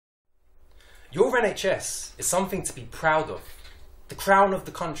Your NHS is something to be proud of. The crown of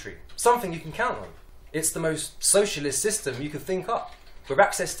the country. Something you can count on. It's the most socialist system you could think up, where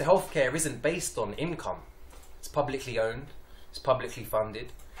access to healthcare isn't based on income. It's publicly owned, it's publicly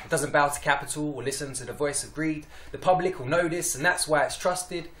funded, it doesn't bow to capital or listen to the voice of greed. The public will know this, and that's why it's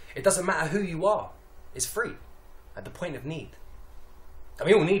trusted. It doesn't matter who you are. It's free, at the point of need. And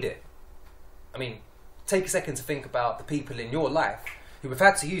we all need it. I mean, take a second to think about the people in your life who have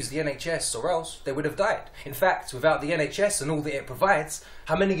had to use the NHS or else they would have died. In fact, without the NHS and all that it provides,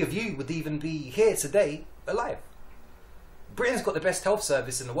 how many of you would even be here today alive? Britain's got the best health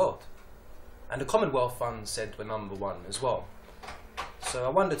service in the world. And the Commonwealth Fund said we're #1 as well. So I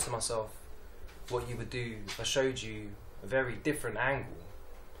wondered to myself what you would do if I showed you a very different angle,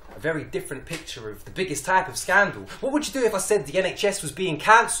 a very different picture of the biggest type of scandal. What would you do if I said the NHS was being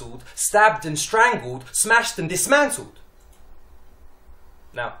cancelled, stabbed and strangled, smashed and dismantled?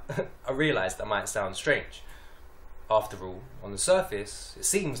 Now, I realise that might sound strange. After all, on the surface, it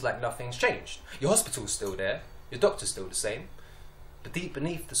seems like nothing's changed. Your hospital's still there, your doctor's still the same, but deep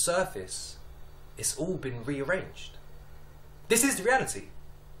beneath the surface, it's all been rearranged. This is the reality,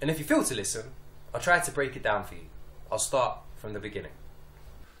 and if you feel to listen, I'll try to break it down for you. I'll start from the beginning.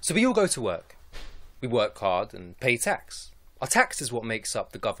 So we all go to work. We work hard and pay tax. Our tax is what makes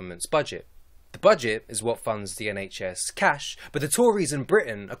up the government's budget. The budget is what funds the NHS cash, but the Tories in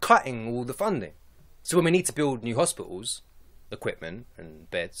Britain are cutting all the funding. So when we need to build new hospitals, equipment and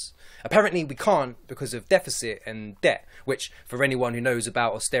beds, apparently we can't because of deficit and debt, which for anyone who knows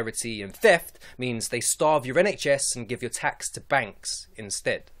about austerity and theft means they starve your NHS and give your tax to banks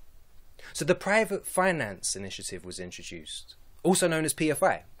instead. So the Private Finance Initiative was introduced, also known as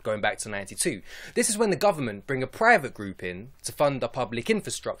PFI, going back to '92. This is when the government bring a private group in to fund our public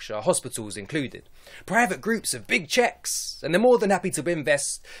infrastructure, hospitals included. Private groups have big checks, and they're more than happy to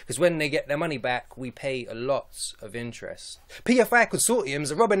invest, because when they get their money back, we pay a lot of interest. PFI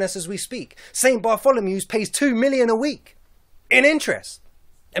consortiums are robbing us as we speak. St Bartholomew's pays $2 million a week in interest.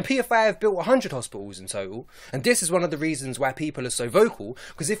 And PFI have built 100 hospitals in total, and this is one of the reasons why people are so vocal,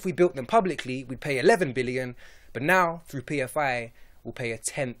 because if we built them publicly, we'd pay 11 billion, but now, through PFI, we'll pay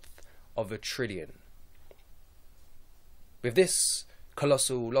 1/10 of a trillion. With this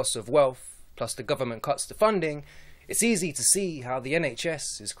colossal loss of wealth, plus the government cuts to funding, it's easy to see how the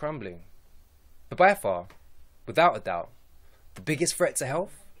NHS is crumbling. But by far, without a doubt, the biggest threat to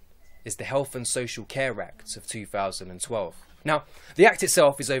health is the Health and Social Care Act of 2012. Now, the Act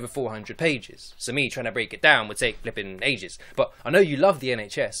itself is over 400 pages, so me trying to break it down would take flipping ages. But I know you love the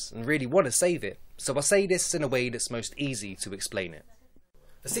NHS and really want to save it, so I'll say this in a way that's most easy to explain it.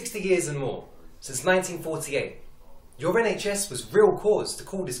 For 60 years and more, since 1948, your NHS was real cause to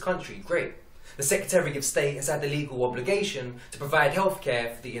call this country great. The Secretary of State has had the legal obligation to provide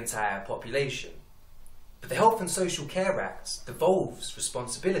healthcare for the entire population. But the Health and Social Care Act devolves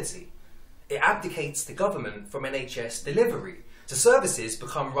responsibility. It abdicates the government from NHS delivery, so services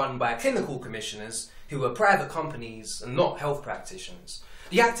become run by clinical commissioners who are private companies and not health practitioners.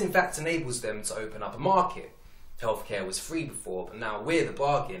 The Act in fact enables them to open up a market. Healthcare was free before, but now we're the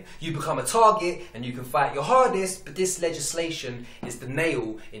bargain. You become a target and you can fight your hardest, but this legislation is the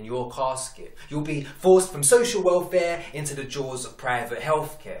nail in your casket. You'll be forced from social welfare into the jaws of private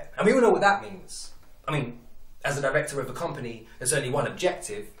healthcare. And we all know what that means. I mean, as a director of a company, there's only one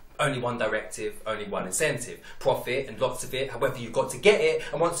objective, only one directive, only one incentive. Profit and lots of it, however you've got to get it,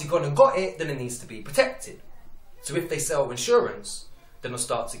 and once you've gone and got it, then it needs to be protected. So if they sell insurance, then they'll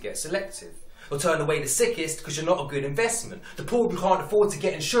start to get selective. They'll turn away the sickest because you're not a good investment. The poor who can't afford to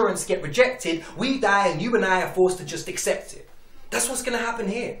get insurance get rejected. We die and you and I are forced to just accept it. That's what's going to happen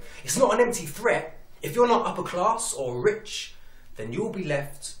here. It's not an empty threat. If you're not upper class or rich, then you'll be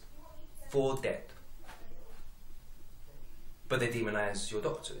left for dead. But they demonise your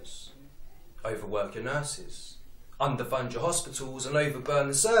doctors, overwork your nurses, underfund your hospitals and overburn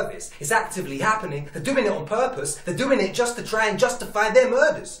the service. It's actively happening. They're doing it on purpose. They're doing it just to try and justify their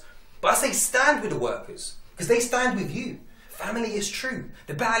murders. But I say stand with the workers, because they stand with you. Family is true.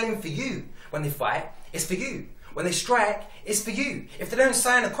 They're battling for you. When they fight, it's for you. When they strike, it's for you. If they don't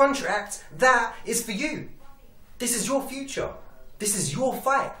sign a contract, that is for you. This is your future. This is your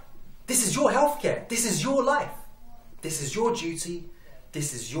fight. This is your healthcare. This is your life. This is your duty.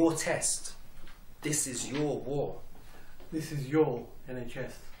 This is your test. This is your war. This is your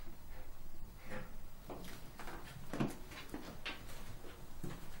NHS.